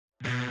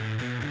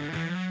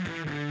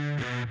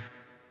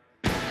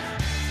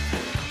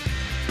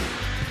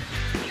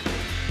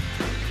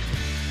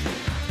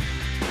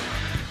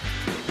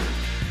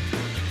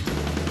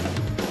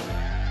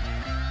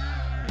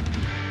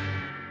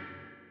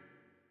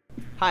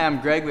Hi,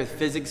 I'm Greg with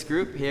Fizzics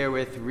Group, here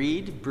with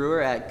Reed,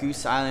 brewer at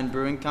Goose Island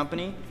Brewing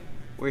Company.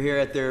 We're here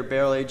at their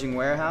barrel aging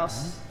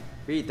warehouse.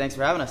 Reed, thanks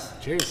for having us.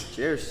 Cheers.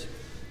 Cheers.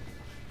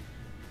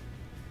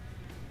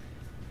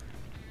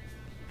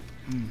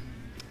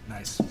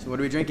 Nice. So what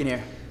are we drinking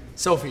here?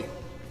 Sophie.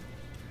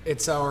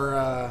 It's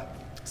our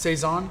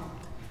Saison.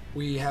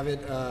 We have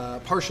it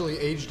partially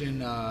aged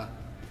in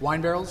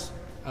wine barrels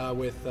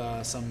with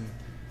some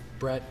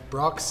Brett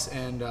Brooks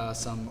and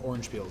some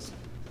orange peels.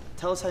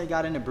 Tell us how you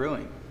got into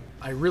brewing.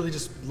 I really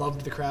just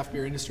loved the craft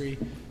beer industry,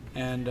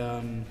 and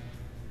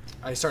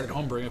I started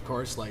homebrewing, of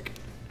course, like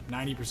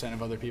 90%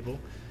 of other people,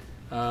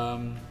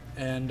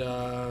 and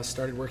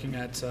started working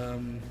at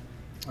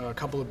a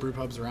couple of brew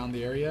pubs around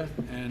the area,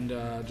 and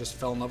just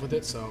fell in love with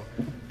it. So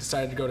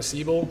decided to go to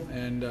Siebel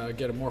and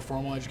get a more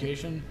formal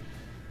education.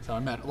 So I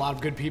met a lot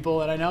of good people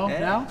that I know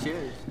now.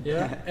 Cheers.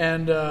 Yeah,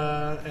 and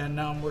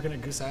now I'm working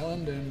at Goose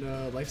Island,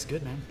 and life's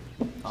good, man.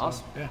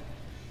 Awesome. So, yeah.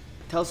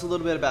 Tell us a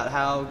little bit about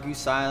how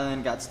Goose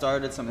Island got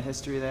started, some of the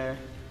history there.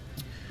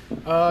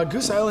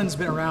 Goose Island's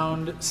been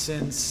around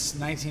since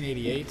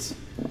 1988,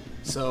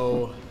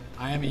 so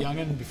I am a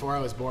youngin' before I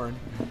was born.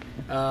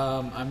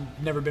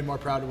 I've never been more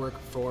proud to work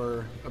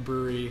for a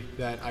brewery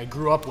that I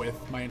grew up with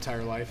my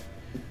entire life.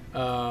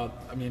 I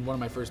mean, one of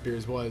my first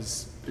beers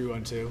was Brew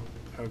 1-2,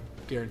 I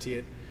guarantee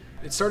it.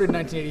 It started in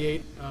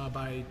 1988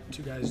 by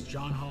two guys,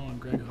 John Hall and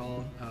Greg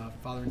Hall,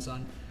 father and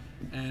son,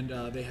 and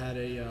they had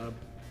a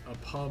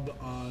pub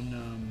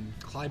on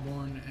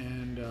Clybourne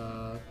and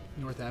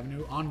North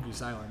Avenue on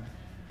Goose Island.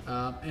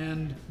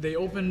 And they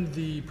opened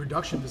the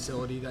production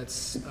facility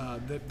that's,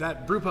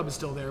 that brew pub is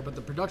still there, but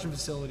the production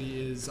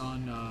facility is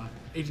on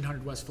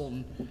 1800 West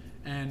Fulton,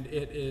 and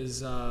it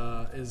is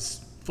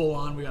full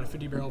on. We got a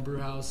 50 barrel brew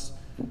house,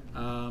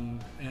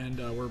 and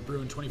we're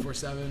brewing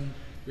 24/7.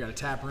 We got a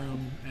tap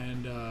room,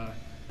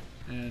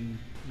 and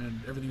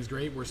everything's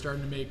great. We're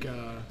starting to make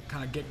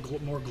kind of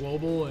get more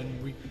global,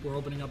 and we're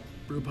opening up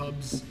brew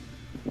pubs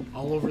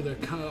all over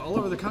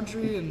the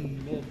country,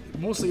 and well,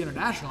 mostly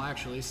international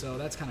actually. So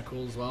that's kind of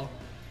cool as well.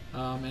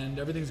 And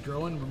everything's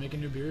growing. We're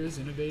making new beers,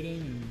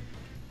 innovating, and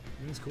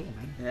everything's cool,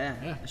 man.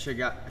 Yeah. A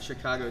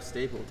Chicago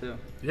staple too.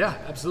 Yeah,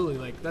 absolutely.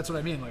 Like that's what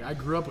I mean. Like I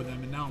grew up with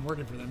them, and now I'm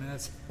working for them, and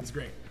that's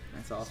great.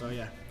 That's awesome. So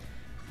yeah.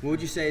 What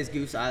would you say is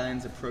Goose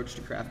Island's approach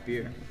to craft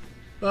beer?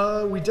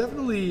 We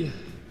definitely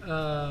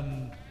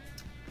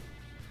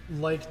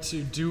like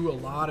to do a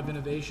lot of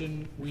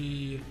innovation.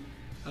 We,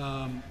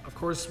 of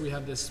course, we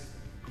have this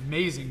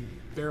amazing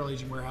barrel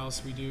aging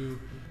warehouse. We do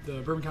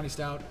the Bourbon County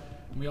Stout,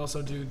 and we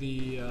also do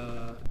the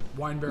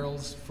wine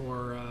barrels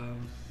for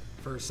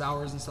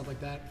sours and stuff like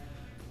that.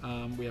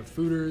 We have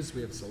fooders,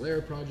 we have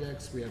Solera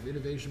projects, we have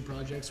innovation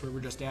projects where we're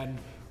just adding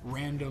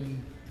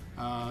random,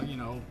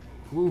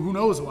 who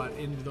knows what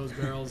into those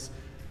barrels.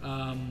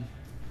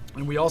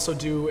 And we also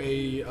do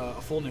a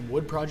Fulton and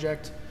Wood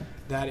project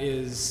that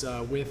is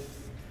with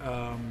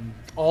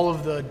all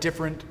of the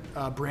different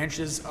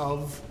branches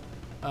of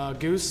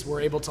Goose.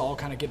 We're able to all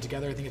kind of get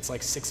together. I think it's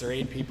like 6 or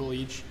 8 people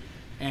each,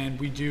 and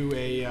we do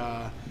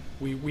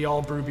we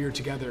all brew beer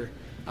together,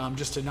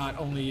 just to not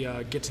only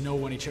get to know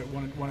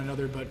one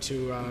another, but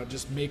to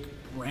just make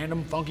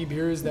random funky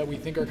beers that we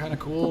think are kind of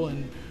cool,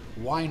 and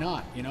why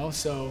not, you know?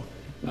 So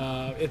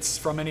it's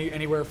from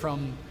anywhere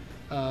from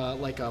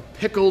like a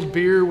pickled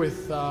beer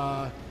with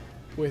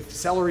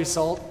celery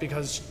salt,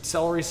 because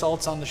celery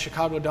salt's on the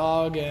Chicago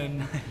dog,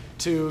 and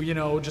to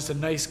just a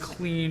nice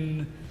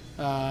clean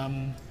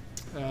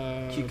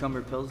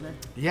Cucumber Pilsner?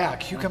 Yeah,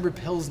 cucumber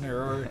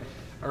Pilsner,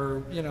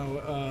 or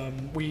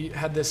we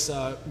had this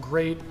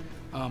great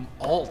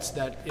alt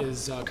that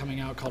is coming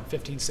out called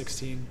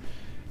 1516,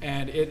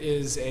 and it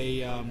is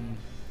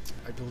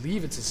I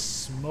believe it's a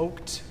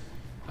smoked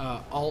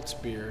alt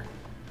beer.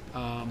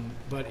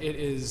 But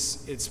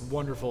it's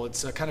wonderful.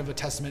 It's kind of a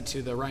testament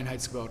to the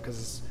Reinheitsgebot, because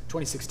it's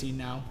 2016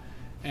 now.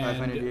 And,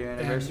 500-year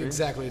anniversary. And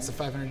exactly, it's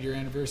the 500-year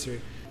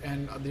anniversary.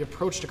 And the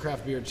approach to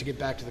craft beer, to get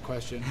back to the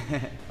question,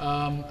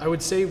 I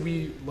would say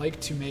we like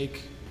to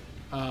make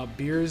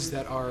beers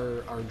that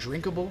are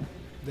drinkable,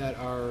 that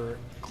are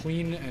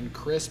clean and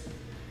crisp,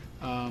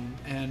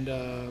 and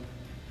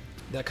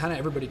that kind of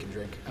everybody can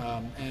drink.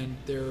 And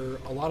they're,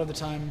 a lot of the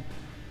time,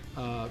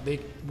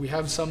 we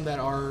have some that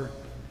are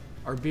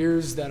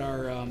beers that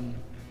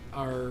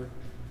are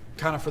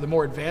kind of for the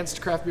more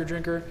advanced craft beer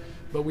drinker,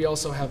 but we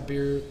also have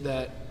beer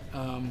that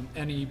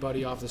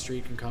anybody off the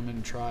street can come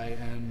and try,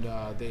 and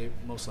they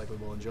most likely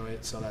will enjoy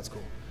it, so that's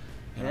cool.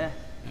 Yeah.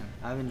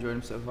 I've enjoyed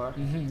them so far.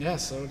 Yeah,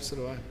 so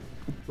do I.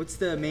 What's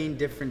the main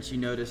difference you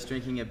notice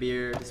drinking a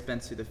beer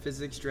dispensed through the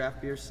Fizzics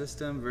draft beer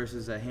system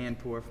versus a hand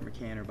pour from a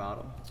can or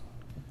bottle?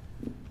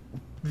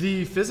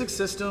 The Fizzics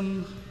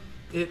system,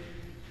 it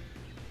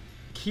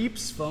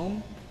keeps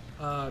foam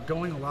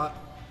going a lot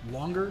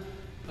longer.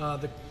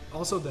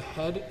 Also the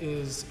head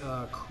is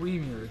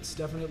creamier. It's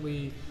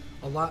definitely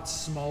a lot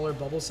smaller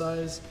bubble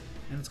size,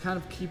 and it's kind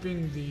of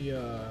keeping the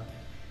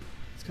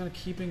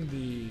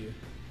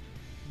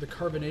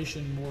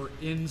carbonation more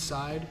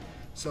inside.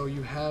 So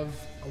you have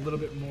a little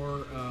bit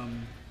more,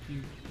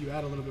 you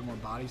add a little bit more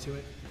body to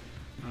it.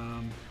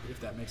 if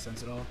that makes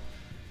sense at all.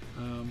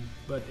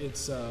 But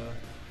it's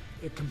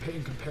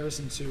in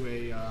comparison to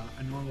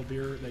a normal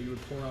beer that you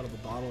would pour out of a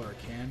bottle or a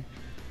can,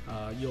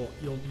 you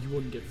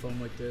wouldn't get foam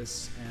like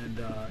this, and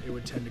it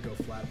would tend to go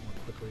flat more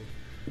quickly.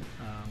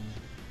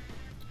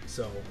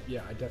 So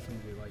yeah, I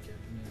definitely like it.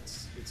 I mean,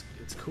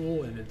 it's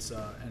cool and it's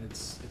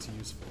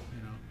useful,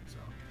 you know. So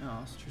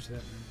awesome. Cheers to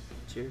that, man.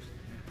 Cheers.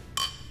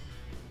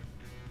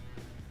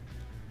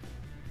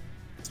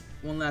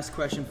 One last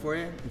question for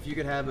you. If you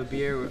could have a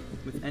beer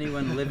with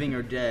anyone living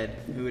or dead,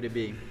 who would it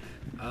be?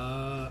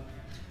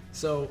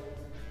 So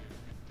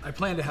I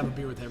plan to have a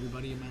beer with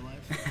everybody in my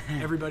life.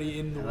 Everybody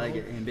in the world. Like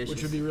it. Ambitious.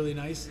 Which would be really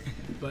nice.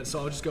 But so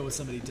I'll just go with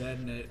somebody dead,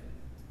 and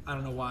I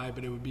don't know why,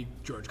 but it would be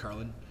George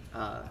Carlin.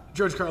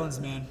 George Carlin's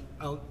the man.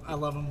 I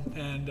love him,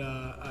 and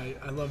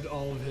I loved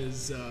all of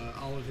his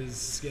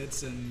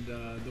skits and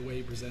the way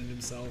he presented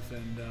himself,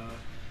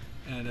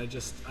 and I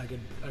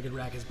could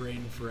rack his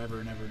brain forever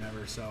and ever and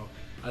ever. So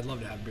I'd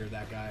love to have a beer with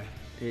that guy.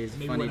 He's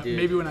maybe funny dude.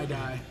 Maybe when I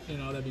die, you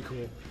know, that'd be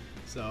cool.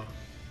 So.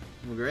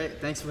 Well, great.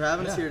 Thanks for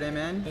having us here today,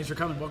 man. Thanks for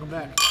coming. Welcome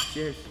back.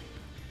 Cheers.